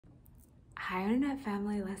Hi Internet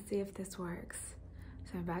family, let's see if this works.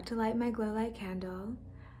 So I'm about to light my GloLite candle.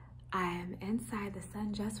 I am inside, the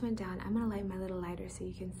sun just went down. I'm gonna light my little lighter so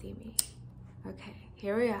you can see me. Okay,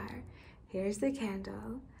 here we are. Here's the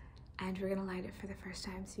candle, and we're gonna light it for the first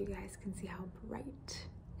time so you guys can see how bright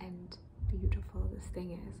and beautiful this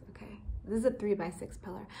thing is, okay? This is a 3x6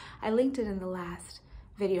 pillar. I linked it in the last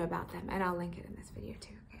video about them, and I'll link it in this video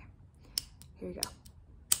too, okay? Here we go.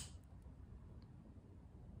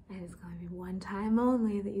 And it's gonna be one time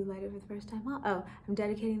only that you light it for the first time. Oh, I'm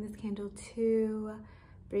dedicating this candle to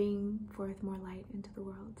bring forth more light into the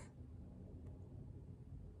world.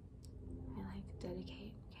 I like to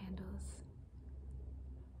dedicate candles.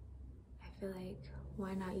 I feel like,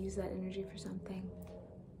 why not use that energy for something?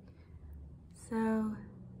 So,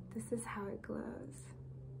 this is how it glows.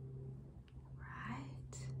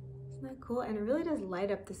 Right? Isn't that cool? And it really does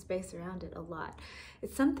light up the space around it a lot.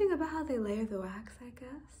 It's something about how they layer the wax, I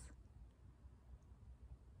guess.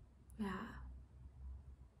 Yeah.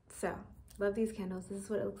 So, love these candles. This is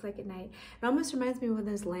what it looks like at night. It almost reminds me of one of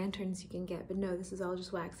those lanterns you can get, but no, this is all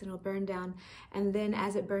just wax and it'll burn down. And then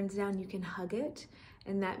as it burns down, you can hug it.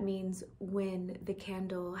 And that means when the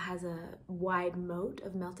candle has a wide moat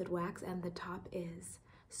of melted wax and the top is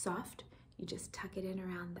soft, you just tuck it in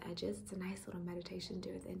around the edges. It's a nice little meditation to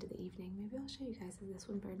do at the end of the evening. Maybe I'll show you guys as this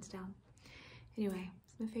one burns down. Anyway,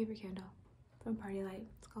 it's my favorite candle from Partylite.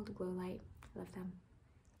 It's called a GloLite. I love them.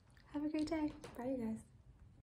 Have a great day. Bye, you guys.